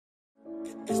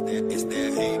It's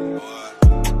that heat,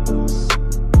 boy.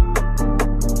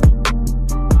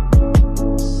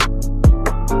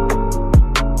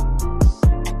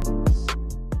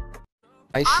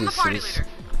 I'm the party leader.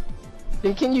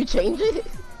 Then can you change it?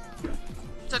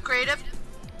 To creative?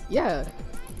 Yeah.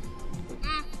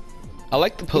 I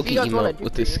like the pokey emote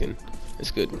with this skin.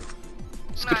 It's good.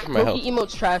 It's good for my health. Pokey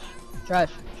emote's trash. Trash.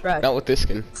 Trash. Not with this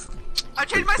skin. I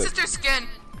changed my sister's skin.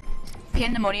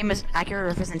 Pandemonium is accurate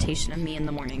representation of me in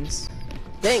the mornings.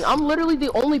 Dang, I'm literally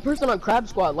the only person on Crab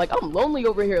Squad. Like, I'm lonely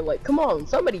over here. Like, come on,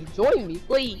 somebody join me,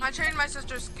 please. I changed my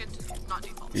sister's skin to not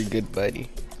default. You're good, buddy.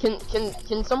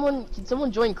 Can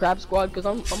someone join Crab Squad? Cause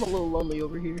I'm a little lonely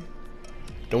over here.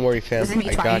 Don't worry, fam. This is me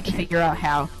I trying got to you. figure out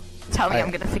how. Tell me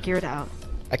I'm gonna figure it out.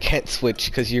 I can't switch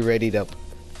because you're readied up.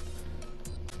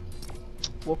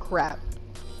 Well, crap.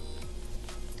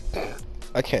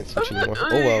 I can't switch anymore. Oh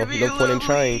well, no point in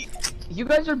trying. You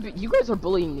guys are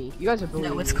bullying me. You guys are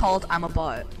bullying me. No, it's called I'm a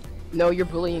bot. No, you're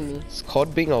bullying me. It's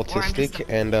called being autistic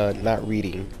and not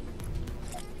reading.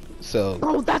 So,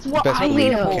 Bro, that's what best I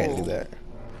believe you am. can't do that.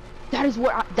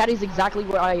 That is exactly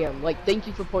what I am. Like, thank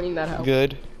you for pointing that out.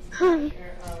 Good. Here,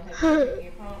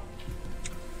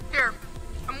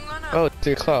 I'm gonna. Oh, it's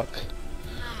 3 o'clock.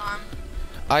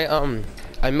 Never mind.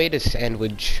 I made a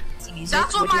sandwich.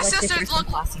 That's what my sister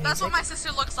looks. That's what my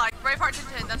sister looks like. Braveheart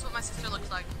Tintin. That's what my sister looks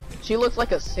like. She looks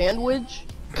like a sandwich.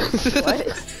 What?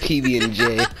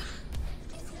 PB&J.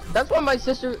 That's what my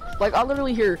sister. Like, I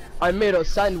literally hear, I made a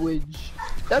sandwich.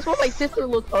 That's what my sister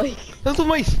looks like. That's what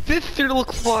my sister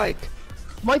looks like.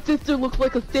 My sister looks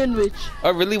like a sandwich.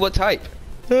 Oh, really? What type?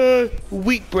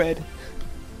 Wheat bread.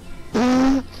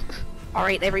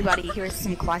 Alright, everybody, here's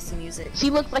some classy music. She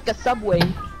looks like a Subway.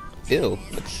 Ew.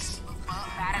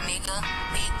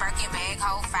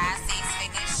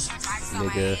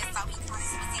 Nigga.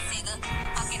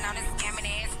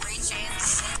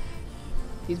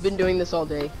 He's been doing this all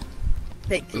day.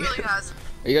 Thank you. Really has.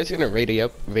 Are you guys gonna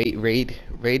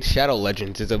raid Shadow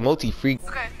Legends? It's a multi-free.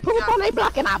 Okay. Put on a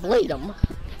block and I bleed him.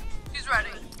 He's ready.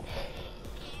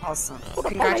 Awesome.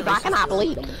 Put on a block and I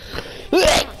bleed him.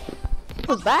 What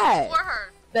was that? For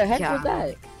her. The heck Yeah. was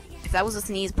that? If that was a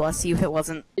sneeze, bless you. If it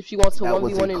wasn't, If she wants to That 1v1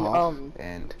 was a cough,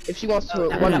 and if she wants to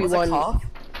that was a 1v1, cough.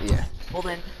 yeah. Well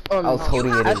then, I was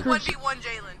holding it ask in. her 1v1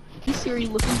 Jalen. Hey Siri,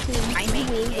 looking to I make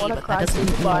A, wanna but cry, that doesn't say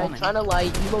mean goodbye, woman. trying to lie,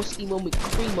 emo, schemo,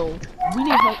 McCremo. We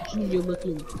need help, Junior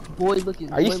looking, boy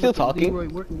looking, Are you boy still looking, talking? Leroy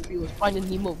working, feelers, finding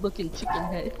Nemo looking, chicken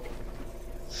head.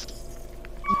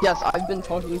 Yes, I've been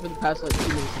talking for the past like 2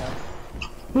 minutes now.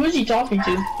 Who is he talking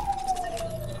to?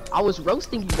 I was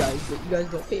roasting you guys, but you guys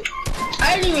don't fit.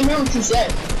 I didn't even hear what you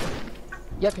said.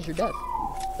 Yeah, cause you're deaf.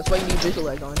 That's why you need visual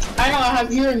lag on. I know I have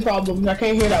hearing problems. I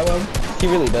can't hear that well. He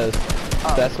really does.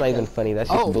 Oh, That's not even funny. That's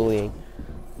just bullying.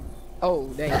 Oh,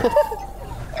 dang.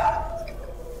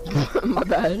 My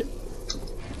bad.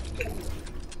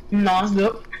 Nah, it's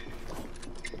good.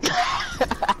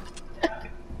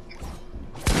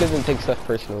 He doesn't take stuff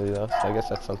personally though, so I guess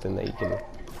that's something that you can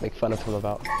make fun of him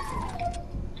about.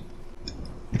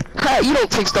 You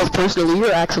don't take stuff personally,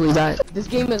 you're actually bad. This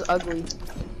game is ugly.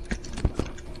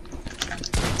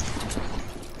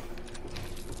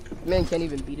 Man can't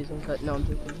even beat his own cut. No, I'm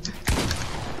joking.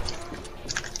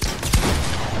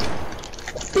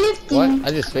 50. What?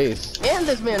 I just faced. And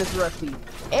this man is rusty.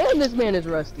 And this man is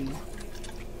rusty.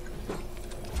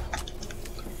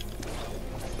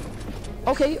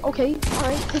 Okay, alright,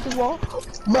 take the wall.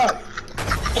 Bro.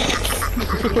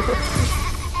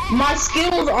 My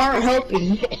skills aren't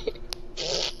helping. You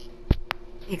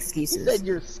excuses. said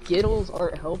your Skittles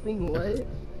aren't helping, what? No, they're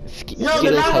Skittles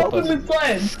not help helping me us.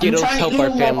 play. Skittles help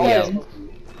our family out.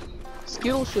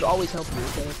 Skittles should always help you,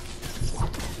 okay?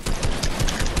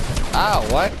 Ah,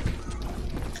 what?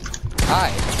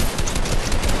 Hi.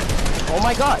 Oh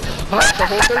my god, that's the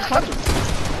whole third party.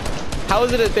 How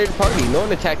is it a third party? No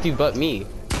one attacked you but me.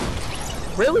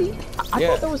 Really? I Yeah.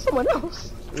 thought there was someone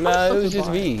else. Nah, it I'm was such a just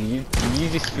bot. me. You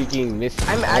just freaking missed.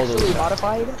 I'm all actually those-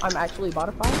 modified. I'm actually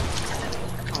modified.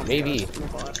 Oh, Maybe.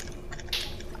 God.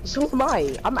 So am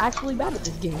I. I'm actually bad at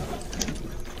this game.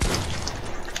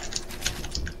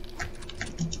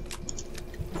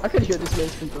 I could hear this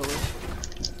man's controller.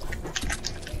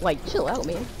 Like, chill out,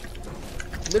 man.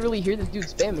 Literally hear this dude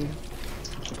spamming.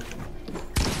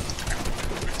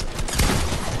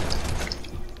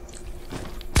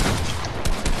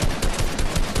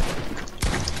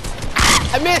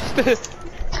 I missed!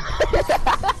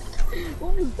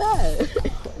 What was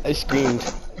that? I screamed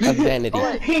of vanity.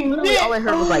 All I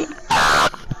heard was like.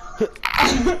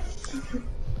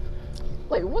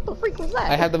 Wait, what the freak was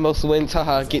that? I have the most wins,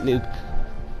 haha, get noob.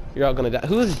 You're all gonna die.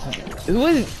 Who is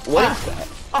what is that?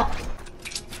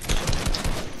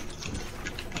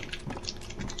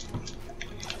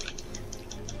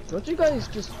 Don't you guys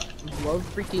just love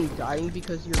freaking dying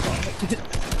because you're bot?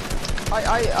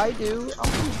 I do.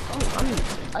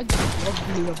 I just love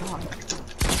being a bot.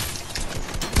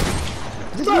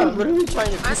 This is literally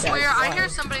trying to. I swear, I hear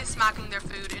somebody smacking their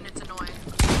food and it's annoying.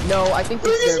 No, I think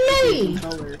This it's is their me! freaking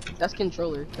controller. That's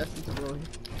controller. That's controller.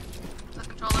 The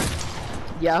controller.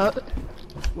 Yeah,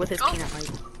 With his Oh. peanut light.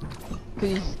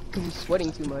 cause he's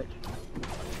sweating too much.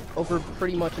 Over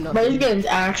pretty much But this nothing. game's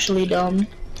actually dumb.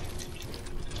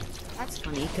 That's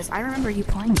funny, because I remember you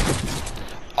playing it.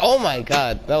 Oh my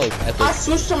god, that was I epic.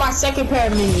 switched to my second pair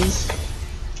of minis.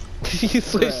 You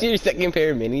switched to your second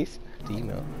pair of minis? Do you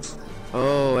know?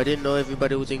 Oh, I didn't know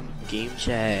everybody was in game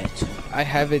chat. I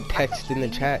have it text in the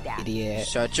chat, idiot.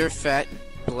 Shut your fat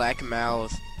black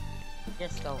mouth. You're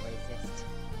so racist.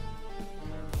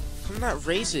 I'm not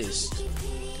racist.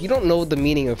 You don't know the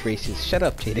meaning of racist. Shut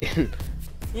up, Jaden.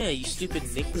 Yeah, you stupid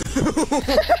Nick.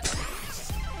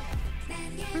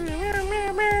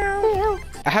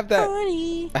 I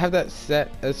have that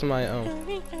set as my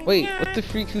own. Wait, what the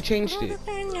freak? Who changed it?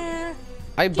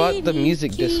 I bought the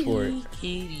music disc for it.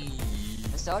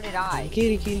 So did I.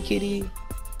 Kitty, kitty, kitty.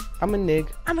 I'm a nig.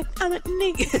 I'm a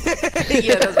nigga.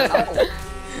 Yeah, that's what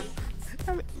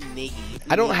I'm a niggy.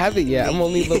 I don't have it yet. I'm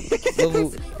only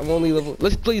level. I'm only level.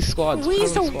 Let's play squads.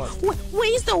 Where's Play the squads.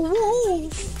 where's the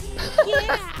wolf?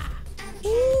 Yeah.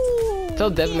 Ooh. Tell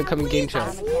Devin to come in game chat.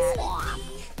 I'm a cat.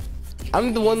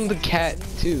 I'm the one with the cat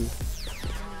too.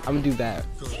 I'm gonna do that.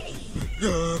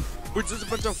 We're just a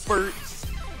bunch of furts.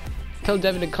 Tell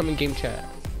Devin to come in game chat.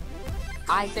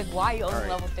 Isaac, why are you only Alright.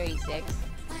 level 36?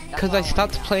 Cause I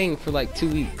stopped playing for like 2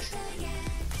 weeks.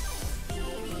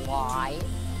 Why?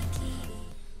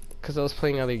 Cause I was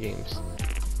playing other games.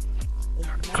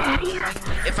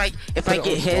 If I Put it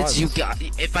get on heads, you squads.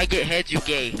 got. If I get heads, you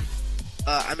gay.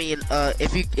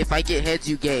 If I get heads,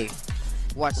 you gay.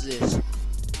 Watch this.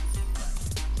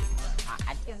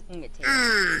 I think it's gonna get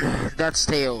tails. That's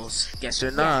tails. Guess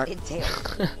you're not. It's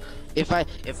tails.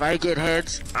 If I get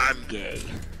heads, I'm gay.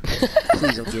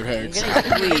 Please don't get heads. You're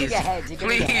gonna Please, get heads. You're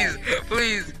gonna get please, heads.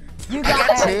 please. You I got got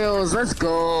heads. tails. Let's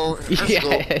go. Let's go.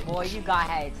 Yeah. Boy, you got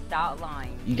heads. Stop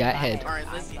lying. You got head. All right,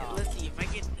 let's see. Let's see.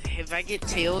 If I get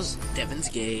tails, Devin's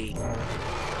gay.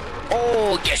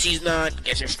 Oh, guess he's not.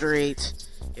 Guess you're straight.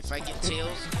 If I get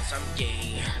tails, guess I'm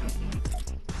gay.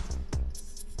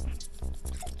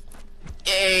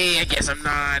 Hey, I guess I'm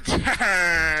not.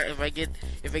 if I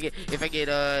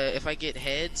get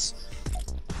heads,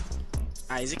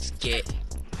 Isaac's gay.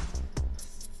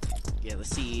 Yeah, let's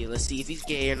see if he's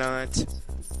gay or not.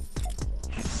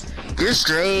 You're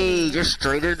straight. You're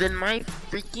straighter than my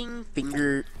freaking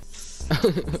finger.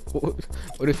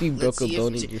 What if you broke a see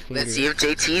bone if in your finger? Let's see if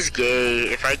JT's gay.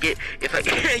 If I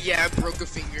yeah, I broke a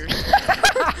finger.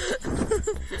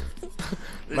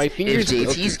 My finger's if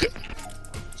JT's gay.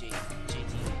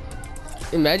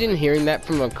 Imagine hearing that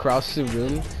from across the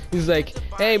room. He's like,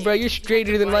 "Hey, bro, you're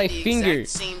straighter than my finger."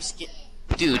 Same skin.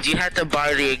 Dude, you had to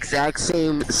buy the exact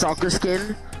same soccer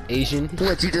skin. Asian.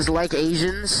 What? You just like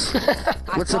Asians?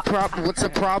 What's the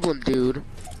problem, dude?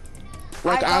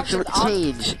 Like, I actually, thought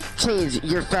change.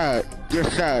 You're fat. You're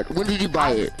fat. When did you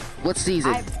buy it? What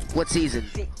season? What season?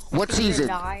 What season?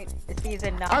 9.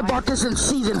 Season 9. I bought this in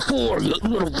season 4. You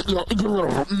little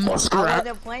I muskrat.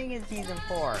 wasn't playing in season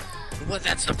 4. Well,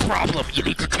 that's the problem. You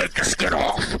need to take the skin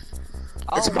off.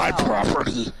 It's Oh, my no.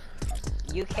 property.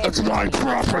 You can't. It's make my me-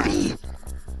 property.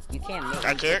 You can't make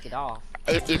I me can't? take it off.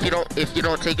 If you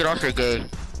don't take it off, you're gay.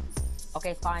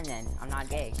 Okay, fine then. I'm not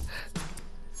gay.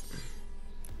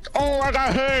 Oh, I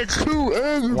got heads too.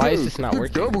 And you Why gay. is this not You're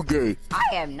working? double gay. I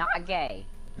am not gay.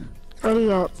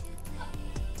 Hurry up.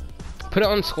 Put it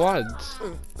on squads.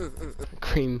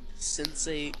 Cream.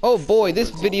 Sensei. Oh boy, this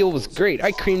video was great.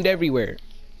 I creamed everywhere.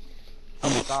 Oh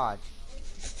my god.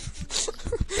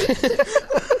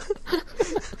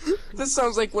 This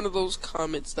sounds like one of those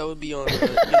comments that would be on,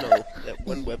 that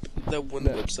one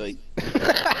website.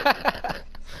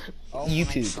 Oh my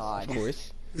YouTube, God. of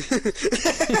course.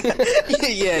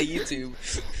 Yeah, YouTube.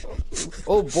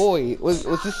 Oh boy, was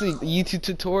this a YouTube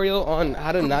tutorial on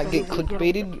how to not get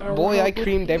clickbaited? Boy, I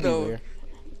creamed everywhere.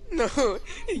 No,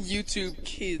 YouTube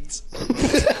Kids.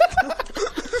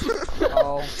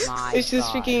 Oh my It's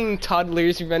just god. freaking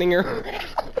toddlers running around.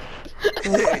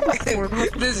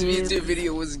 This YouTube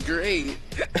video was great.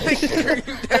 I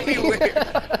screamed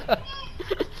everywhere.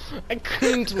 I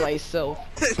creamed myself.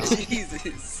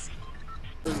 Jesus.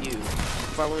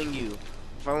 Following you.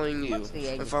 What's the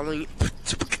egg? I'm following you.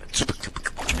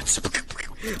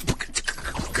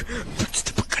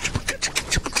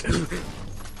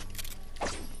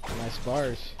 Nice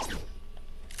bars.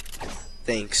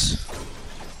 Thanks.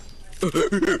 my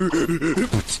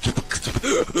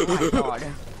god.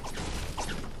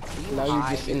 Now you're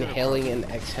just inhaling and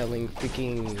exhaling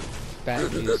freaking fat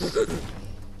juice.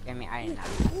 I mean, I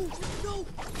didn't know.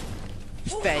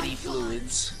 Fatty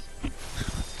fluids.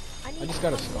 I just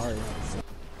got a scar.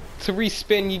 To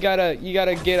respin, you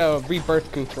gotta get a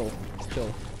rebirth control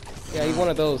pill. Yeah, you one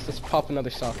of those. Let's pop another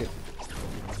socket.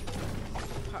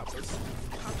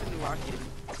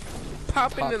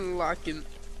 Popping and locking.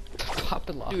 Pop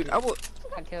and lock. Dude, I will.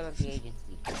 I killed the agency.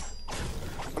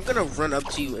 I'm gonna run up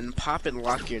to you and pop and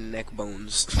lock your neck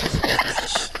bones.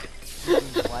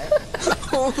 What?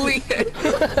 Holy!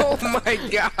 Oh my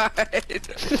god!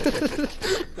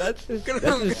 That's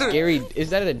a scary. Is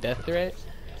that a death threat?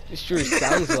 It sure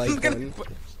sounds like one.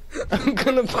 I'm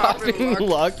gonna pop and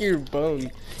lock your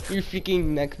bone, your freaking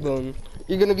neck bone.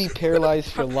 You're gonna be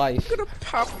paralyzed for life.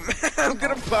 I'm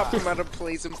gonna pop him out of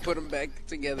place and put him back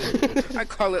together. I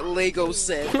call it Lego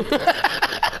set.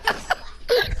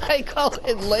 I call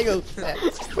it Lego set.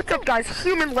 What's up, guys?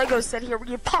 Human Lego set here. Where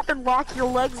you pop and lock your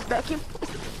legs back in.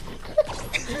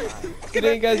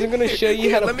 Today, guys, I'm gonna show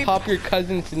you how to pop your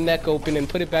cousin's neck open and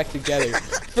put it back together.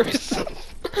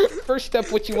 First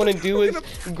step, what you want to do is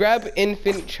grab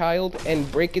infant child and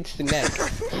break its neck.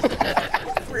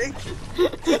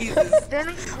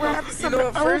 Then grab some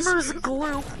Elmer's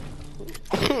glue.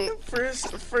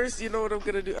 First, you know what I'm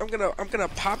gonna do? I'm gonna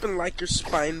pop and like your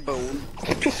spine bone.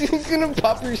 He's gonna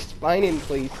pop your spine in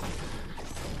place.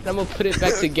 And I'm gonna put it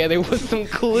back together with some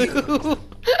glue.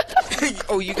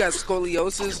 Oh, you got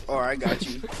scoliosis? Oh, I got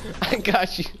you. I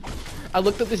got you. I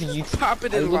looked up this YouTube. Pop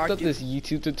it and I looked lock up it. this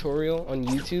YouTube tutorial on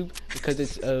YouTube because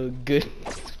it's good.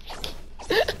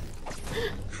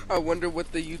 I wonder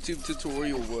what the YouTube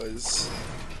tutorial was.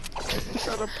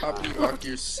 How to pop and lock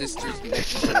your sister's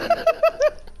neck.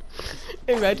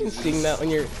 Imagine seeing that on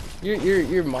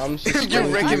your mom's just You're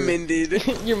going through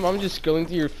recommended. your mom just going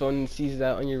through your phone and sees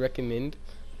that on your recommend.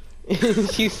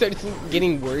 She starts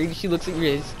getting worried. She looks at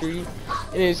your history,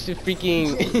 and it's just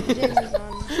freaking.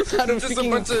 How to Just freaking. a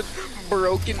bunch of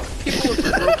broken people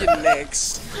with broken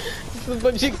necks. It's a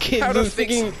bunch of kids How to with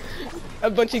fix- freaking. A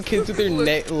bunch of kids with their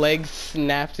legs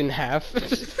snapped in half.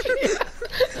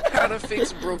 How to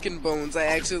fix broken bones. I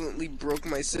accidentally broke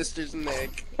my sister's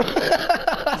neck.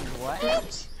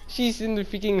 What? She's in the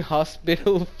freaking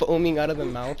hospital, foaming out of the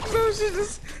mouth. She's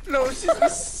just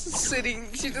sitting.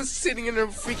 She's just sitting in her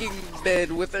freaking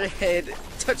bed with her head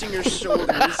touching her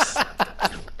shoulders.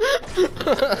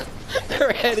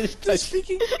 Her head is Just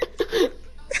touching. freaking.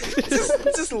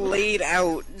 just laid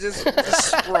out, just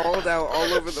sprawled out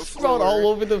all over the floor. Sprawled all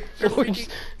over the Her floor.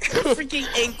 freaking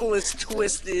ankle is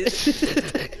twisted.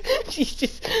 She's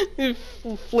just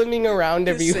flimming around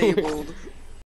everywhere. Disabled.